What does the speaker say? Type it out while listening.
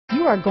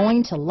you are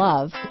going to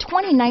love the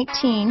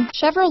 2019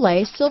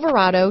 Chevrolet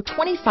Silverado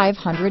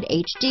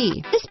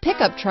 2500HD. This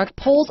pickup truck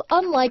pulls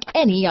unlike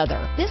any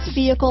other. This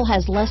vehicle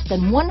has less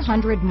than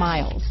 100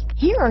 miles.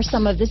 Here are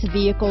some of this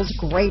vehicle's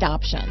great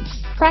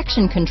options: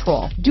 traction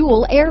control,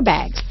 dual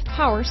airbags,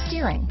 power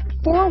steering,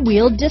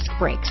 four-wheel disc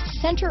brakes,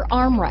 center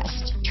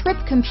armrest, trip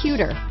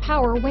computer,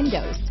 power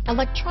windows,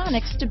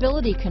 electronic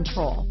stability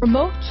control,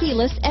 remote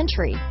keyless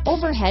entry,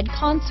 overhead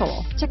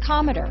console,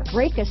 tachometer,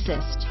 brake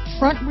assist,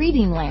 front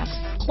reading lamps,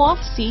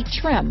 cloth seat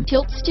trim,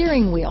 tilt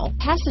steering wheel,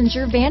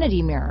 passenger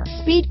vanity mirror,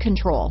 speed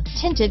control,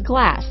 tinted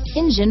glass,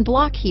 engine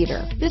block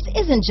heater. This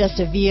isn't just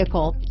a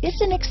vehicle,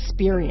 it's an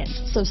experience.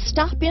 So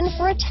stop in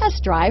for a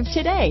test drive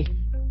today.